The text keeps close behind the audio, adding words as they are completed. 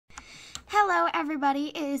Hello everybody,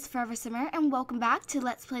 it is Forever Summer and welcome back to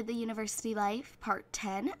Let's Play the University Life Part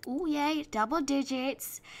 10. Ooh yay, double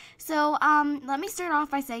digits. So let me start off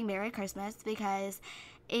by saying Merry Christmas because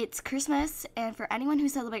it's Christmas, and for anyone who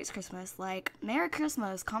celebrates Christmas, like, Merry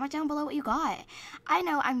Christmas, comment down below what you got. I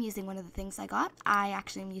know I'm using one of the things I got. I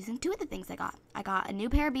actually am using two of the things I got. I got a new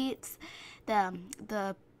pair of Beats,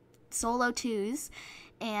 the Solo 2s,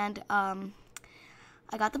 and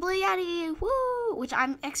I got the Blue Yeti, woo! Which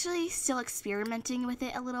I'm actually still experimenting with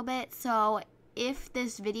it a little bit. So if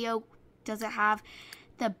this video doesn't have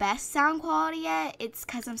the best sound quality yet, it's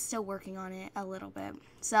because I'm still working on it a little bit.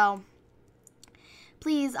 So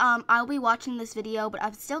please, I'll be watching this video, but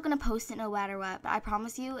I'm still going to post it no matter what. But I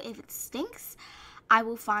promise you, if it stinks, I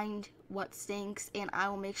will find what stinks and I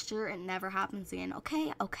will make sure it never happens again.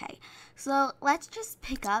 Okay? Okay. So let's just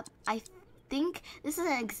pick up. I think this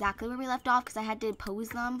isn't exactly where we left off because I had to pose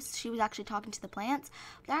them. She was actually talking to the plants.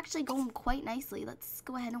 They're actually going quite nicely. Let's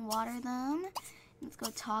go ahead and water them. Let's go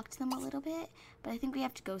talk to them a little bit. But I think we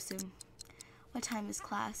have to go soon. What time is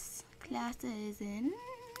class? Class is in.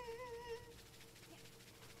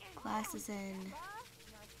 Class is in.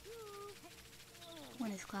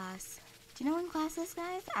 When is class? Do you know when class is,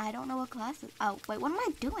 guys? I don't know what class is. Oh, wait, what am I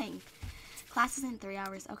doing? Class is in 3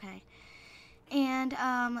 hours. Okay. And,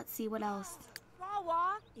 let's see, what else?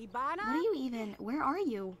 What are you even, where are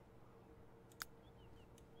you?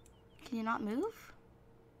 Can you not move?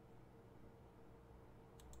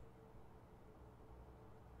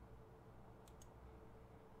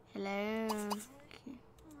 Hello?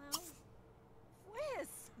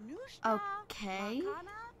 Okay.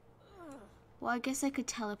 Well, I guess I could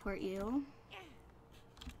teleport you.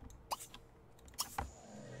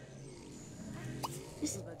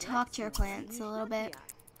 Just talk to your plants a little bit.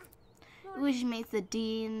 Ooh, she makes the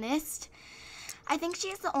Deanist. I think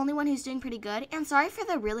she's the only one who's doing pretty good. And sorry for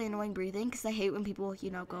the really annoying breathing, because I hate when people, you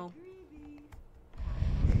know, go.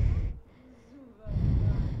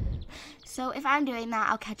 So if I'm doing that,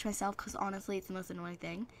 I'll catch myself, because honestly, it's the most annoying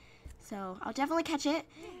thing. So I'll definitely catch it.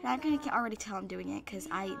 But I'm going to already tell I'm doing it, because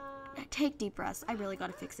I take deep breaths. I really got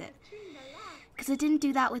to fix it. Because I didn't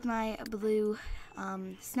do that with my blue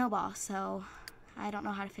snowball, so I don't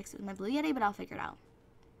know how to fix it with my Blue Yeti, but I'll figure it out.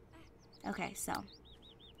 Okay, so.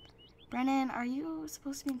 Brennan, are you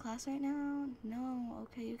supposed to be in class right now? No.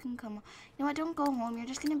 Okay, you can come. You know what? Don't go home. You're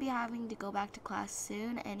just going to be having to go back to class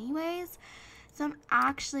soon anyways. So I'm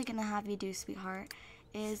actually going to have you do, sweetheart,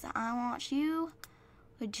 is I want you.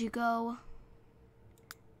 Would you go?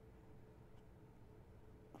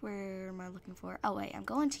 Where am I looking for? Oh, wait. I'm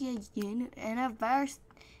going to your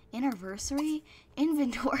anniversary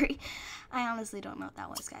inventory. I honestly don't know what that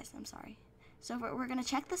was, guys. I'm sorry. So we're going to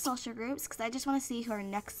check the social groups because I just want to see who our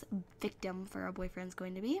next victim for our boyfriend's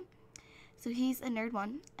going to be. So he's a nerd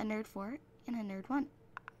 1, a nerd 4, and a nerd 1.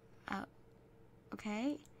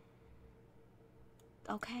 Okay.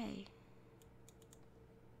 Okay.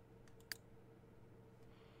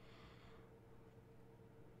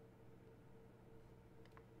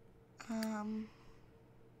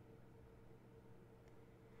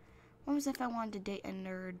 What was if I wanted to date a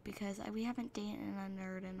nerd? Because we haven't dated a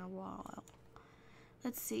nerd in a while.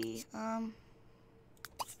 Let's see.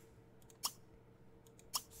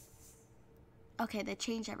 Okay, they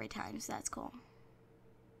change every time, so that's cool.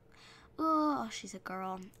 Oh, she's a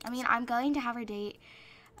girl. I mean, I'm going to have her date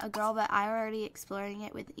a girl, but I'm already exploring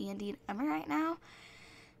it with Andy and Emma right now.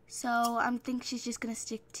 So I think she's just gonna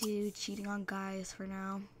stick to cheating on guys for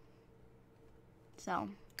now. So,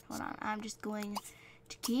 hold on. I'm just going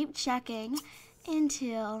to keep checking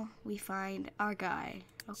until we find our guy.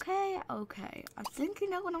 Okay? Okay. I think you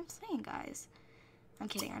know what I'm saying, guys. I'm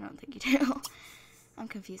kidding. I don't think you do. I'm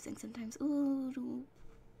confusing sometimes. Ooh.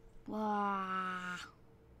 Wow.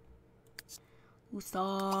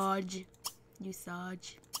 Usage.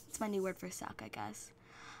 Usage. It's my new word for suck, I guess.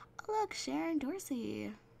 Oh, look. Sharon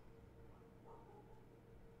Dorsey.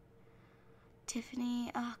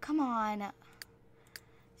 Tiffany. Oh, come on.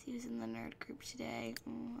 He was in the nerd group today.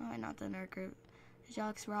 Oh, not the nerd group.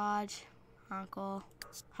 Jocks, Raj, Honkle.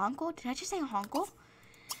 Honkle? Did I just say Honkle?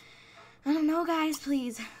 I don't know, guys.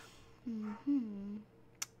 Please.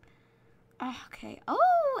 Okay.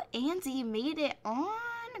 Oh, Andy made it on.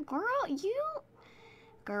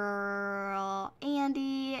 Girl,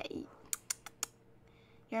 Andy.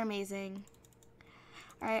 You're amazing.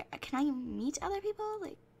 Alright, can I meet other people?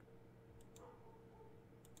 Like,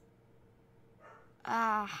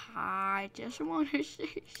 I just want to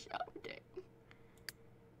say something.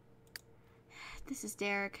 This is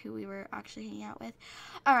Derek, who we were actually hanging out with.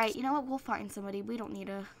 Alright, you know what? We'll find somebody. We don't need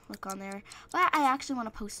to look on there. But I actually want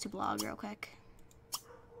to post to blog real quick.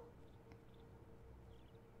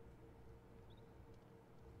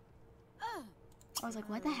 I was like,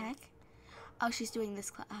 what the heck? Oh, she's doing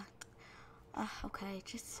this class. Okay,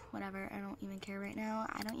 just whatever. I don't even care right now.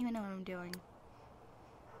 I don't even know what I'm doing.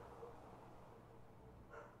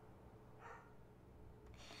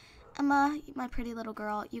 Emma, my pretty little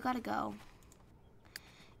girl, you gotta go.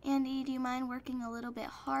 Andy, do you mind working a little bit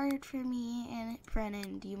hard for me? And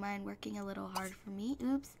Brennan, do you mind working a little hard for me?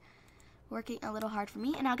 Oops. Working a little hard for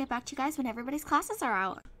me, and I'll get back to you guys when everybody's classes are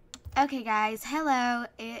out. Okay, guys, hello.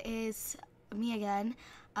 It is me again.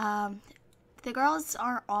 The girls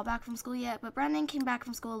aren't all back from school yet, but Brennan came back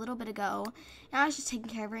from school a little bit ago, and I was just taking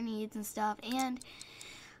care of her needs and stuff, and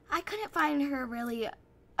I couldn't find her really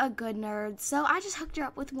a good nerd, so I just hooked her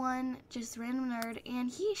up with one just random nerd,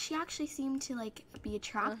 and she actually seemed to like be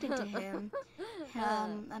attracted to him.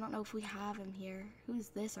 I don't know if we have him here. Who's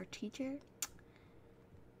this, our teacher?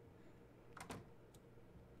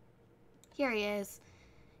 Here he is.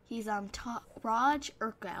 He's Raj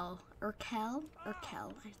Urkel. Urkel?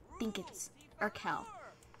 I think it's Urkel.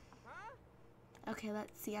 Okay,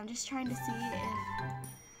 let's see. I'm just trying to see if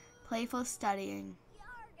playful studying.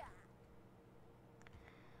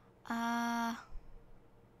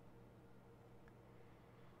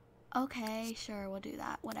 Okay, sure, we'll do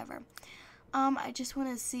that. Whatever. I just want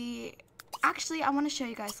to see. Actually, I want to show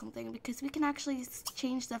you guys something because we can actually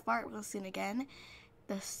change the fart whistle again.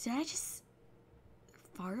 Did I just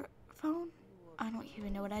fart phone? I don't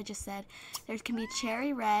even know what I just said. There can be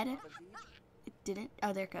cherry red. It didn't.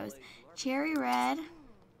 Oh, there it goes. Cherry red.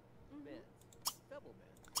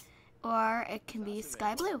 Or it can be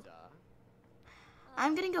sky blue.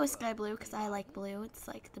 I'm gonna go with sky blue because I like blue. It's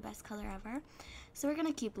like the best color ever. So we're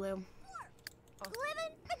gonna keep blue.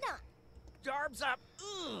 Darbs up.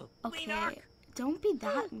 Okay, don't be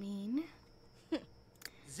that mean.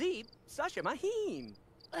 Zeep, Sasha Maheen.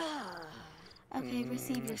 Okay,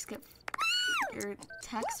 receive your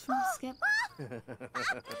text from Skip.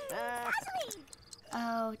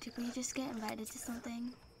 Oh, did we just get invited to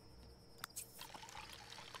something?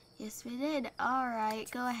 Yes, we did. All right,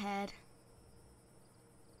 go ahead.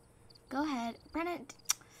 Go ahead. Brennan,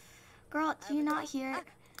 girl, do you not hear?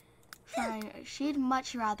 Fine, she'd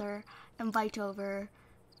much rather invite over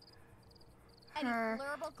her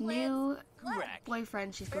new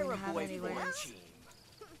boyfriend she's going to have anyways.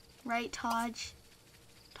 Right, Taj?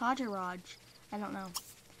 Taj or Raj? I don't know.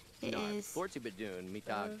 It is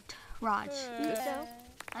Raj.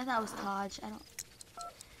 I thought it was Taj.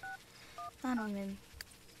 I don't even.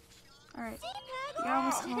 Alright. You're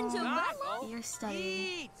almost home. You're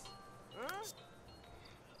studying.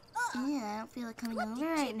 Yeah, I don't feel like coming over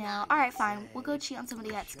right now. Alright, fine. We'll go cheat on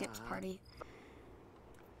somebody at Skip's party.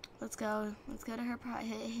 Let's go. Let's go to her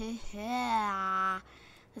party. Yeah.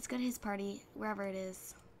 Let's go to his party, wherever it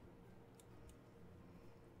is.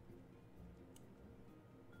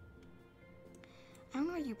 I don't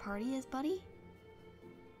know where your party is, buddy.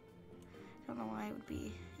 I don't know why it would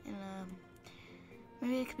be in a...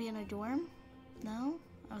 Maybe it could be in a dorm? No?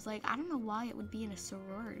 I was like, I don't know why it would be in a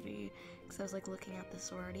sorority. Because I was like looking at the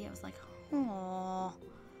sorority. I was like, aww.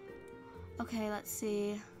 Okay, let's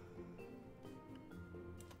see.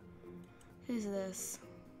 Who's this?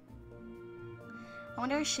 I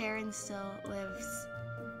wonder if Sharon still lives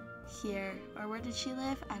here. Or where did she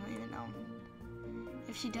live? I don't even know.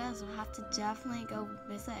 If she does, we'll have to definitely go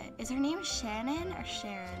visit. Is her name Shannon or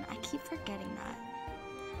Sharon? I keep forgetting that.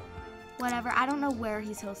 Whatever, I don't know where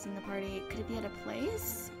he's hosting the party. Could it be at a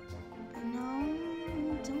place? No,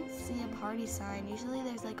 don't see a party sign. Usually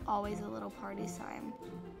there's like always a little party sign.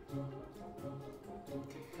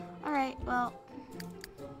 Alright, well.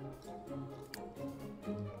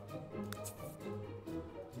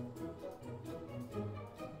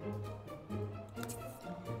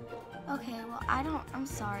 Okay, well, I'm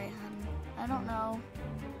sorry, hon. I don't know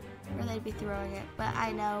where they'd be throwing it, but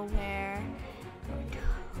I know where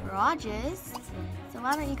Raj is. So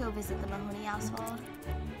why don't you go visit the Mahoney household?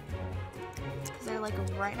 Because they're like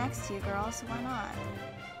right next to you, girl, so why not?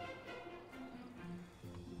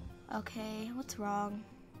 Okay, what's wrong?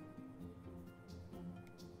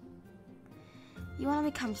 You want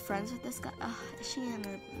to become friends with this guy? Ugh, is she in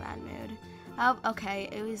a bad mood? Oh, okay,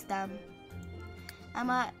 it was them.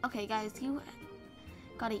 Emma, okay guys, you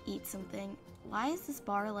gotta eat something. Why is this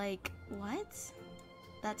bar like, what?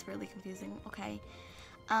 That's really confusing, okay.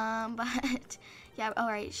 But, yeah,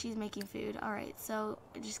 alright, she's making food. Alright, so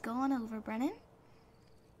just go on over, Brennan.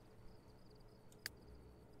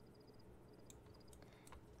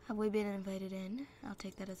 Have we been invited in? I'll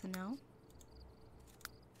take that as a no.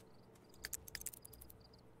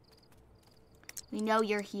 We know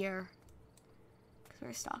you're here. Because we're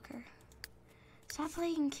a stalker. Stop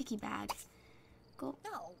playing kicky bag. Go.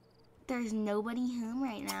 No. there's nobody home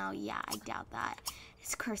right now. Yeah, I doubt that.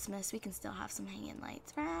 It's Christmas. We can still have some hanging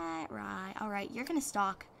lights. Right. All right, you're gonna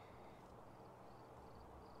stalk.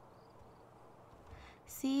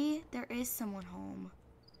 See, there is someone home.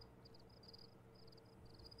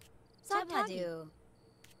 Sabadu.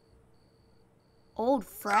 Old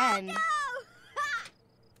friend. Oh, no!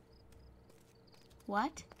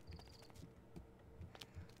 What?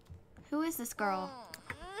 Who is this girl?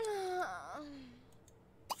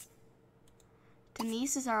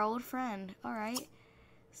 Denise is our old friend. All right.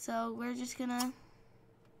 So we're just gonna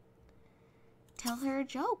tell her a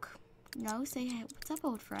joke. No, say, hey, what's up,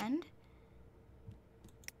 old friend?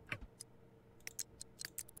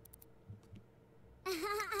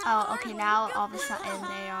 Oh, okay, now all of a sudden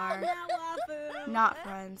they are not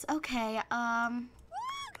friends. Okay, how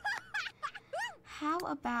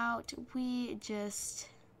about we just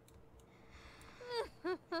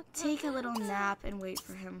take a little nap and wait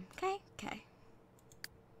for him, okay? Okay.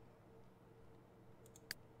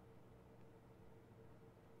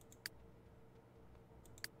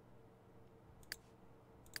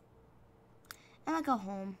 I'm gonna go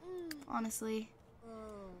home, honestly.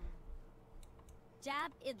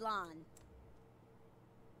 Jab Idlan.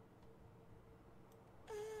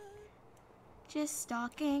 Just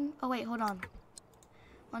stalking. Oh wait, hold on.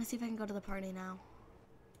 I want to see if I can go to the party now.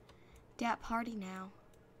 Dat party now.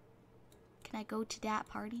 Can I go to that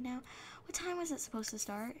party now? What time was it supposed to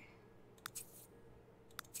start?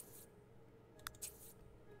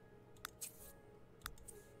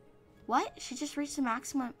 What? She just reached the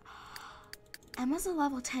maximum. Emma's a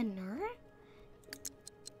level 10 nerd?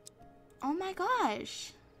 Oh my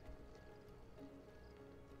gosh.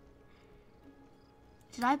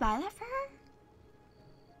 Did I buy that for her?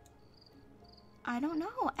 I don't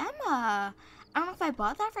know. Emma. I don't know if I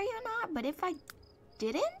bought that for you or not, but if I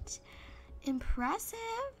didn't, impressive.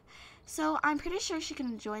 So I'm pretty sure she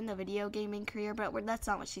can join the video gaming career, but that's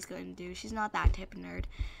not what she's going to do. She's not that type of nerd.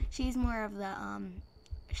 She's more of the,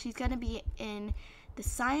 she's going to be in the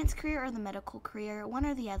science career or the medical career, one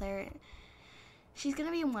or the other. She's going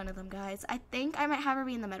to be in one of them, guys. I think I might have her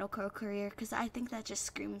be in the medical career because I think that just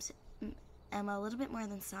screams Emma a little bit more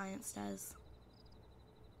than science does.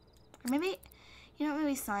 Or maybe, you know,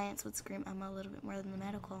 maybe science would scream Emma a little bit more than the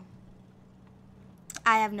medical.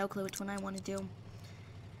 I have no clue which one I want to do.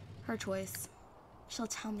 Her choice. She'll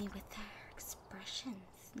tell me with her expressions.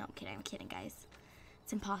 No, I'm kidding, guys.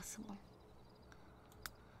 It's impossible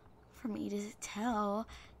for me to tell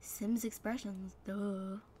Sim's expressions.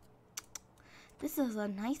 Duh. This is a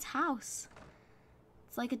nice house.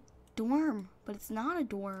 It's like a dorm, but it's not a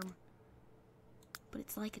dorm. But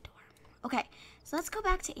it's like a dorm. Okay, so let's go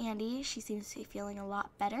back to Andy. She seems to be feeling a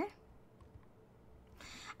lot better.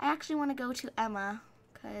 I actually want to go to Emma,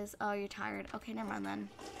 because, oh, you're tired. Okay, never mind then.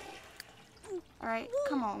 Alright,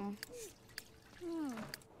 come on.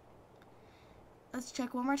 Let's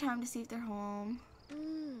check one more time to see if they're home.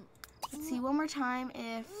 Let's see one more time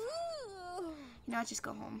if, you know what, just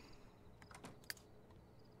go home.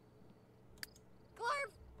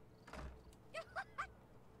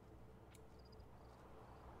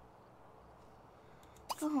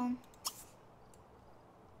 Go home.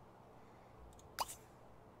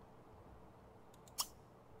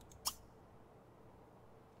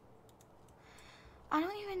 I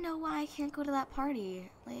don't even know why I can't go to that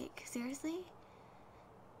party. Like, seriously?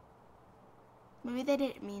 Maybe they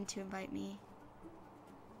didn't mean to invite me.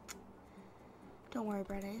 Don't worry,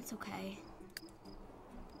 Brennan. It's okay.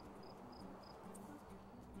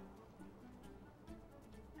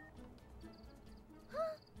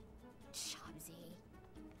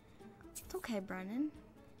 It's okay, Brennan.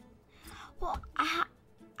 Well,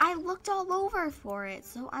 I looked all over for it,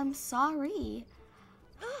 so I'm sorry.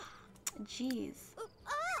 Jeez.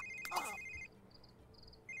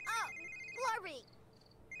 Blurry.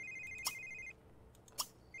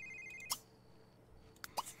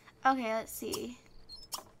 Okay, let's see.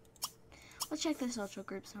 Let's check the social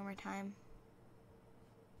groups one more time.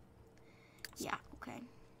 Yeah, okay.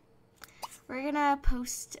 We're gonna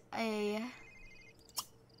post a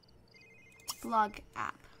blog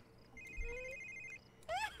app.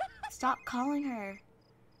 Stop calling her.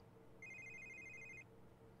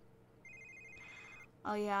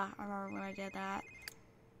 Oh yeah, I remember when I did that.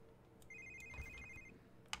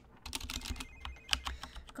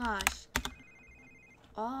 Gosh.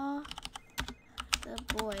 All the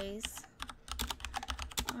boys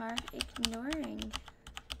are ignoring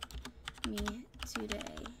me today.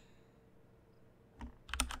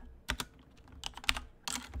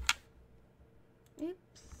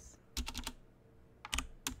 Oops.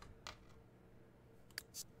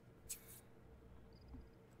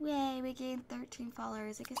 Yay, we gained 13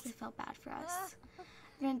 followers. I guess they felt bad for us.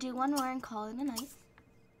 We're gonna do one more and call it a night.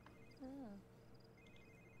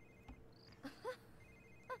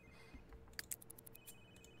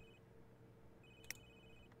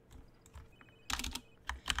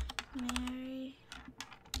 Merry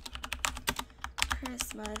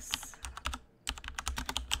Christmas,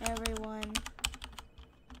 everyone.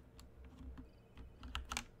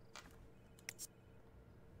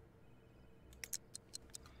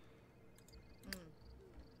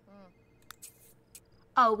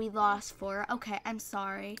 Oh, we lost 4. Okay, I'm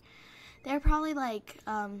sorry. They're probably like,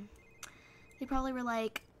 they probably were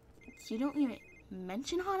like, you don't even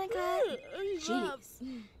mention Hanukkah? Jeez.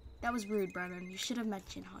 That was rude, Brennan. You should have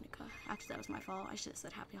mentioned Hanukkah. Actually, that was my fault. I should have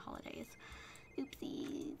said Happy Holidays.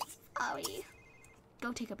 Oopsies. Sorry.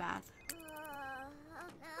 Go take a bath.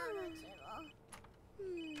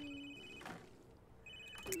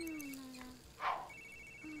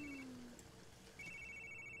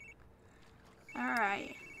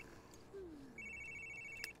 Alright.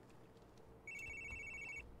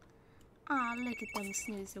 Aw, look at them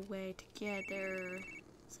snooze away together.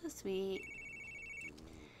 So sweet.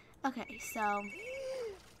 Okay, so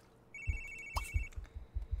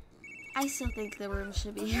I still think the room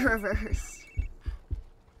should be reversed.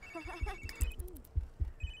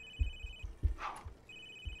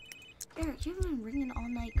 Eric, you haven't been ringing all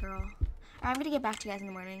night, girl. Alright, I'm gonna get back to you guys in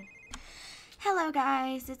the morning. Hello,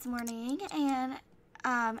 guys. It's morning, and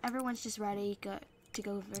everyone's just ready to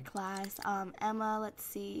go for class. Emma, let's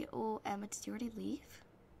see. Oh, Emma, did you already leave?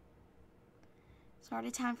 It's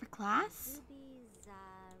already time for class?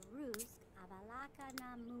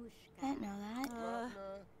 I didn't know that.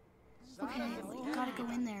 Okay, you gotta go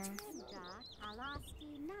in there.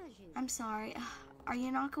 I'm sorry. Are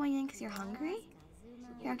you not going in because you're hungry?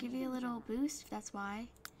 Here, I'll give you a little boost if that's why.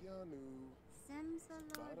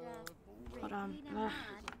 Hold on. Ugh.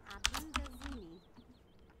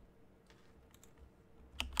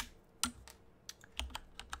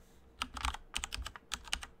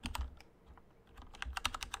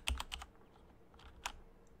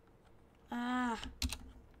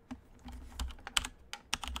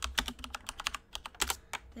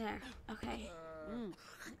 There. Okay.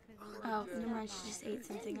 Oh, never mind. She just ate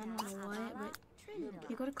something. I don't know what, but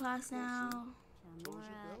you go to class now.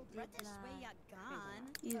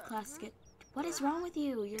 You class get. What is wrong with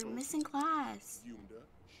you? You're missing class.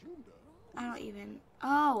 I don't even.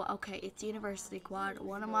 Oh, okay. It's University Quad.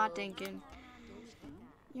 What am I thinking?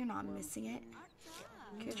 You're not missing it.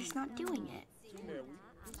 You're just not doing it.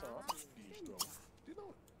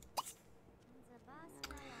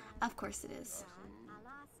 Of course it is.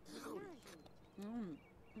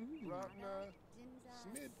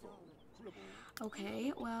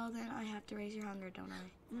 Okay, well then I have to raise your hunger, don't I?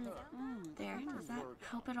 There, does that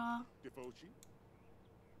help at all?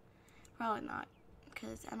 Probably not,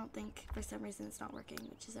 because I don't think for some reason it's not working,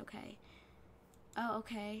 which is okay. Oh,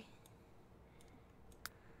 okay.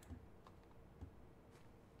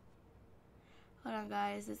 Hold on,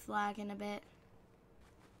 guys, it's lagging a bit.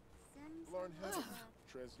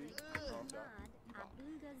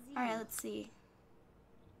 Alright, let's see.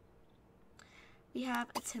 We have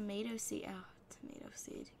a tomato seed. Oh, tomato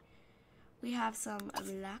seed. We have some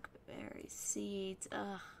blackberry seeds.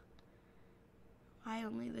 Ugh. Why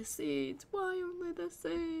only the seeds? Why only the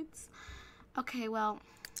seeds? Okay, well,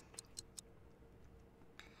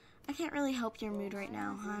 I can't really help your mood right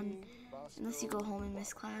now, hon. Unless you go home and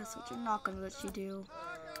miss class, which I'm not gonna let you do.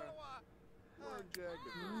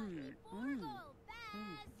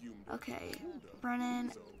 Okay,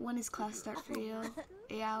 Brennan, when does class start for you?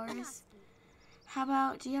 8 hours? How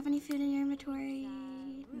about, do you have any food in your inventory?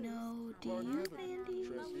 No. Do you, Andy?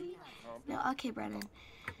 No. Okay, Brennan.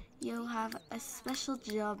 You'll have a special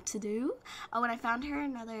job to do. Oh, and I found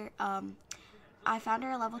her I found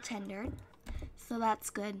her a level 10 nerd. So that's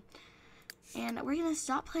good. And we're going to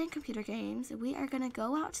stop playing computer games. We are going to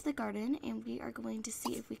go out to the garden and we are going to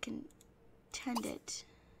see if we can tend it.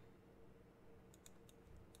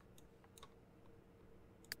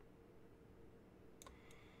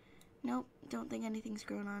 Nope, don't think anything's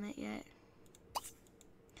grown on it yet.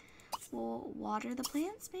 We'll water the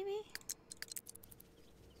plants, maybe?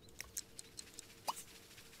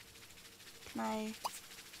 Can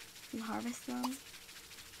you harvest them?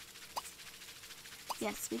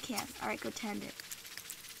 Yes, we can. Alright, go tend it.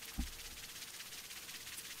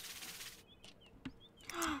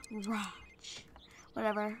 Raj.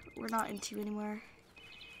 Whatever, we're not into you anymore.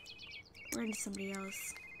 We're into somebody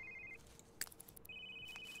else.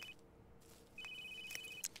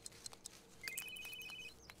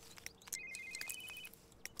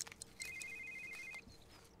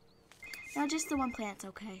 No, just the one plant's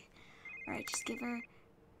okay. Alright, just give her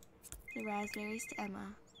the raspberries to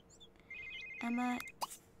Emma. Emma,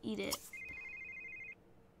 eat it.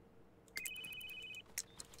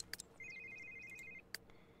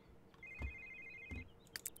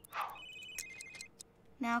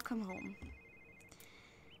 Now come home.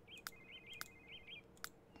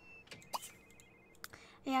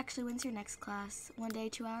 Hey, actually, when's your next class? 1 day,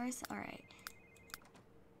 2 hours? Alright.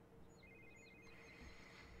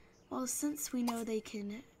 Well, since we know they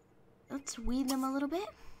can, let's weed them a little bit.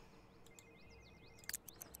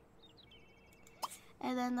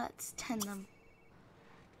 And then let's tend them.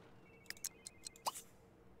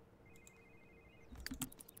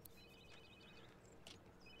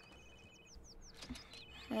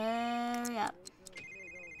 Hurry up.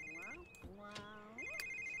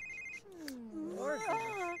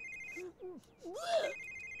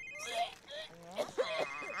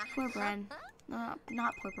 Poor Bren. No,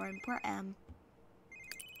 not poor Bren. Poor M.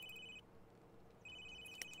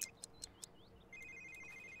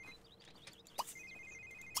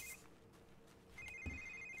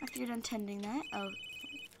 After you're done tending that, oh.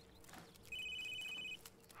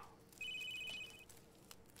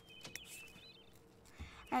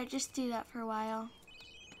 Alright, just do that for a while.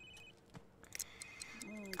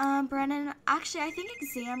 Brennan, actually, I think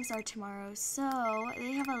exams are tomorrow, so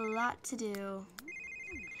they have a lot to do.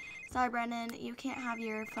 Sorry, Brennan, you can't have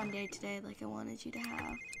your fun day today like I wanted you to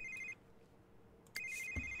have.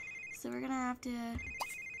 So we're gonna have to...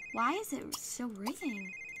 Why is it still ringing?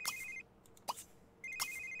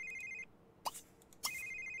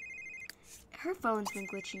 Her phone's been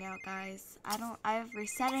glitching out, guys. I've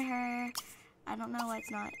resetted her. I don't know why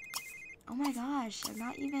it's not... Oh my gosh, I'm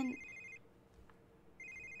not even...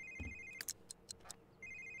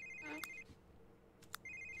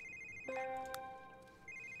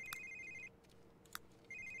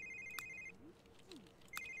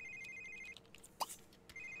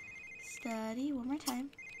 Study one more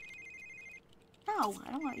time. No,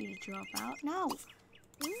 I don't want you to drop out. No.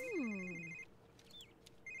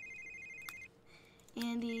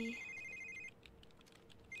 Andy.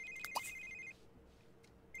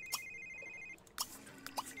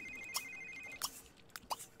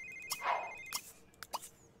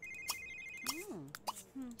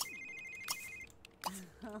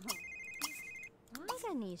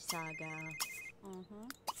 Agani saga.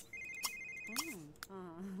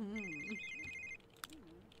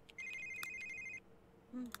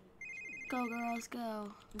 Go, girls,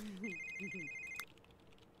 go.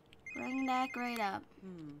 Bring that grade up.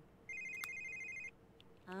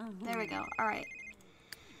 There we go. Alright.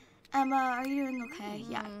 Emma, are you doing okay?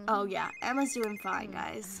 Yeah. Oh, yeah. Emma's doing fine,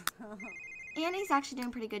 guys. Annie's actually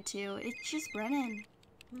doing pretty good, too. It's just Brennan.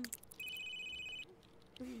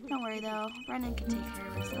 Don't worry, though. Brennan can take care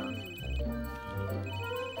of herself.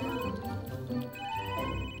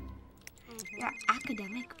 Your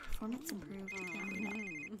academic performance improved. Yeah, we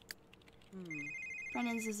know.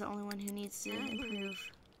 Brennan's is the only one who needs to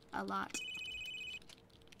improve a lot.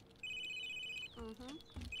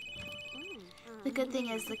 The good thing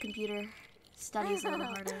is the computer studies a little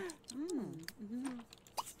harder.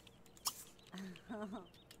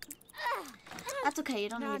 That's okay, you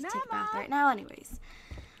don't need to take a bath right now anyways.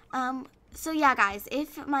 So yeah, guys,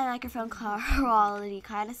 if my microphone quality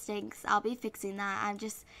kind of stinks, I'll be fixing that. I'm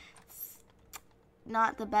just...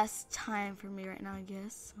 not the best time for me right now, I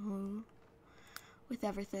guess. With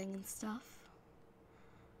everything and stuff.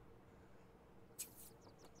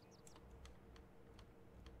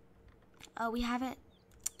 Oh, we haven't...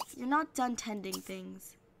 You're not done tending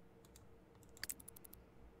things.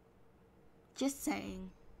 Just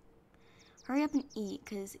saying. Hurry up and eat,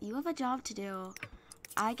 because you have a job to do.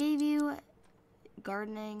 I gave you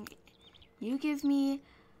gardening. You give me...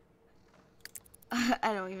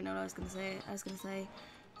 I don't even know what I was going to say. I was going to say,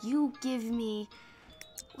 you give me...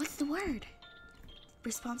 What's the word?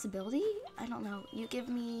 Responsibility? I don't know. You give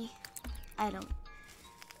me... I don't...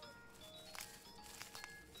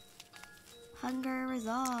 Hunger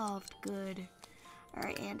resolved. Good.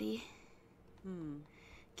 Alright, Andy.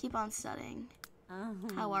 Keep on studying.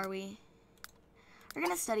 How are we? We're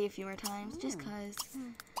gonna study a few more times, just cause.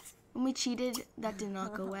 When we cheated, that did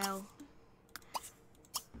not go well.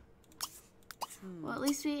 Well, at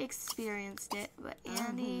least we experienced it. But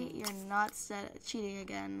Andy, you're not cheating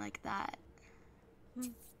again like that.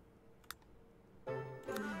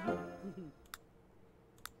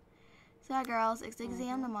 So yeah, girls, it's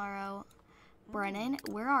exam tomorrow. Brennan,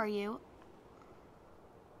 where are you?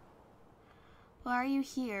 Why are you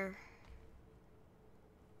here?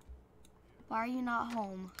 Why are you not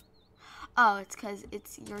home? Oh, it's because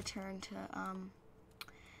it's your turn to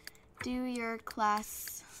do your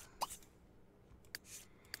class,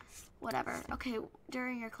 whatever. Okay,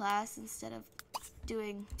 during your class, instead of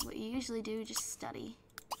doing what you usually do, just study.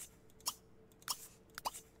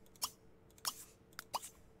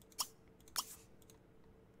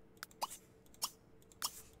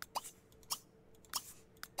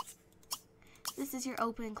 This is your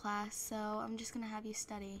open class, so I'm just gonna have you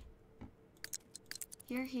study.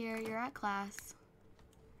 You're here, you're at class.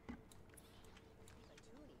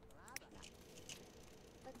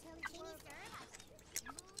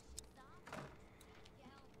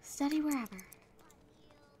 Study wherever.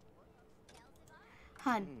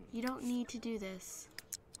 Hun, you don't need to do this.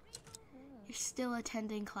 You're still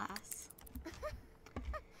attending class.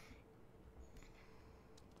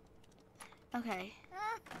 Okay.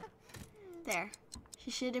 There.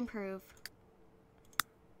 She should improve.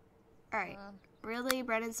 Alright. Really,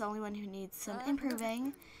 Brennan's the only one who needs some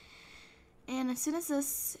improving. And as soon as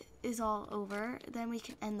this is all over, then we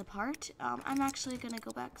can end the part. I'm actually going to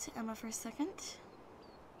go back to Emma for a second.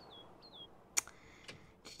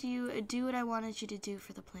 Did you do what I wanted you to do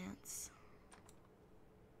for the plants?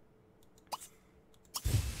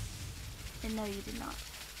 And no, you did not.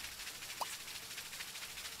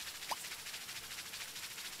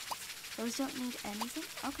 Those don't need anything?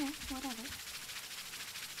 Okay, whatever.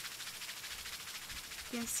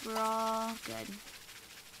 Guess we're all good.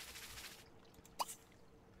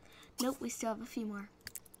 Nope, we still have a few more.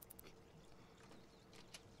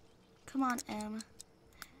 Come on, Em.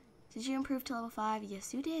 Did you improve to level 5?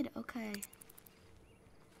 Yes, you did. Okay.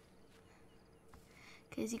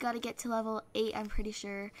 Because you got to get to level 8, I'm pretty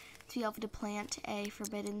sure, to be able to plant a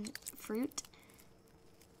forbidden fruit.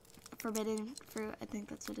 Forbidden fruit, I think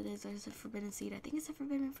that's what it is. There's a forbidden seed. I think it's a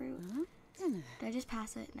forbidden fruit. Did I just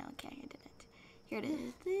pass it? No, okay, I didn't. Here it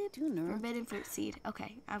is. Forbidden fruit seed.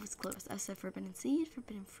 Okay, I was close. I said forbidden seed,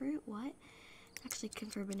 forbidden fruit. What? Actually,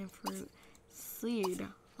 forbidden fruit seed.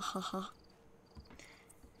 Haha.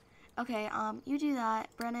 Okay, you do that.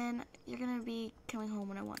 Brennan, you're gonna be coming home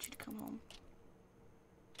when I want you to come home.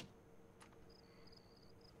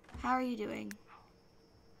 How are you doing?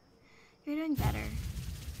 You're doing better.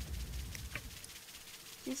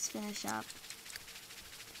 Just finish up.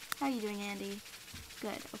 How are you doing, Andy?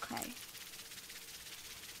 Good, okay.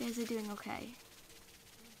 You guys are doing okay.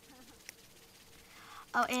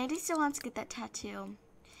 Oh, Andy still wants to get that tattoo.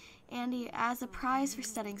 Andy, as a prize for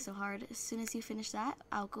studying so hard, as soon as you finish that,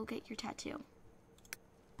 I'll go get your tattoo.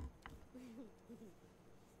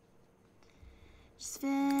 Just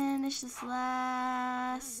finish this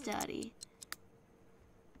last study.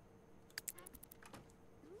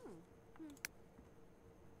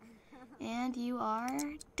 And you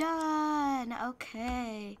are done.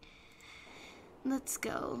 Okay. Let's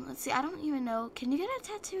go. Let's see. I don't even know. Can you get a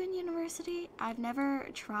tattoo in university? I've never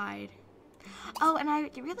tried. Oh, and I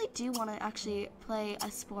really do want to actually play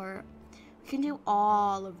a sport. We can do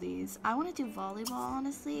all of these. I want to do volleyball,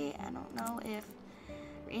 honestly. I don't know if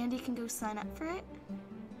Andy can go sign up for it.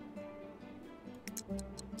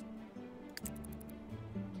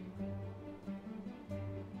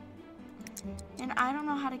 And I don't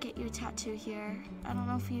know how to get you a tattoo here. I don't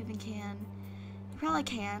know if you even can. You probably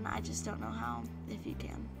can. I just don't know how, if you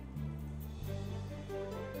can.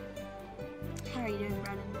 How are you doing,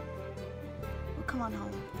 Brennan? Well, come on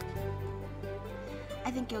home. I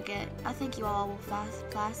think you'll get, I think you all will pass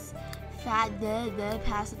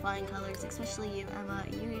flying colors, especially you, Emma.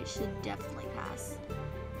 You should definitely pass.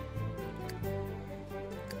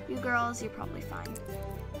 You girls, you're probably fine.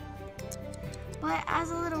 But as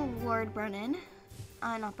a little reward, Brennan,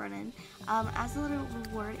 not Brennan, as a little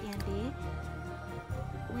reward, Andy,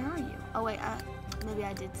 where are you? Oh wait, maybe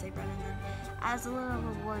I did say Brennan then. As a little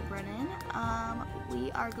reward, Brennan, we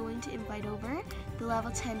are going to invite over the level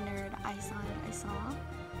 10 nerd. I saw.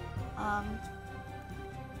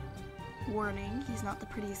 Warning, he's not the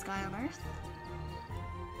prettiest guy on earth.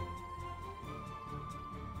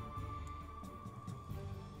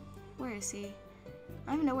 Where is he?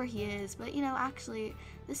 I don't even know where he is, but you know, actually,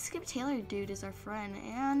 this Skip Taylor dude is our friend,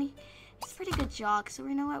 and he's a pretty good jock, so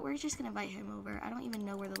you know what, we're just gonna invite him over. I don't even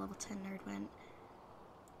know where the level 10 nerd went.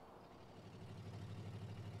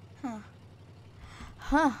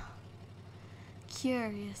 Huh.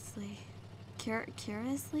 Curiously.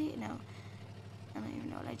 Curiously? No. I don't even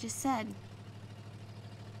know what I just said.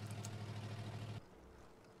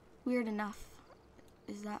 Weird enough.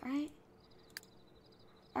 Is that right?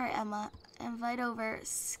 Alright, Emma. Invite over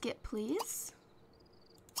Skip, please.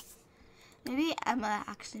 Maybe Emma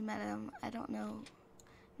actually met him. I don't know.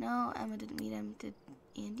 No, Emma didn't meet him. Did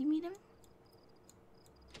Andy meet him?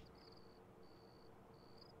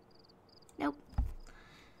 Nope.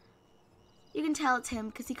 can tell it's him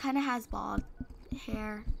because he kind of has bald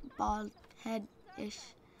hair, bald head-ish.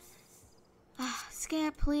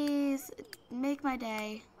 Skip, please. Make my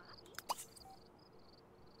day.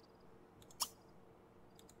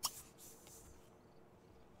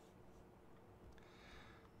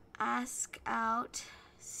 Ask out.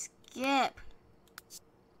 Skip.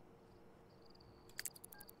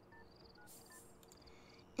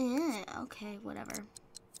 Okay, whatever.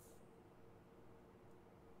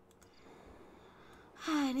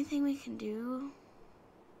 Anything we can do?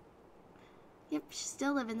 Yep, she's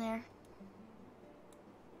still living there.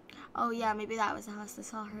 Oh yeah, maybe that was the house I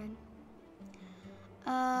saw her in.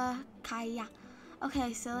 Kaya.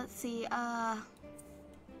 Okay, so let's see, I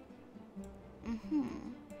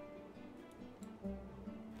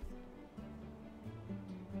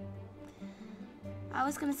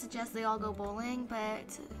was gonna suggest they all go bowling,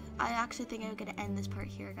 but I actually think I'm gonna end this part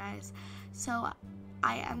here, guys. So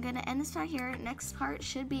I am gonna end this part here. Next part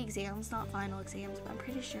should be exams, not final exams, but I'm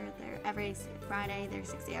pretty sure every Friday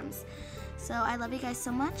there's exams. So I love you guys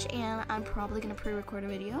so much, and I'm probably gonna pre-record a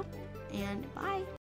video, and bye.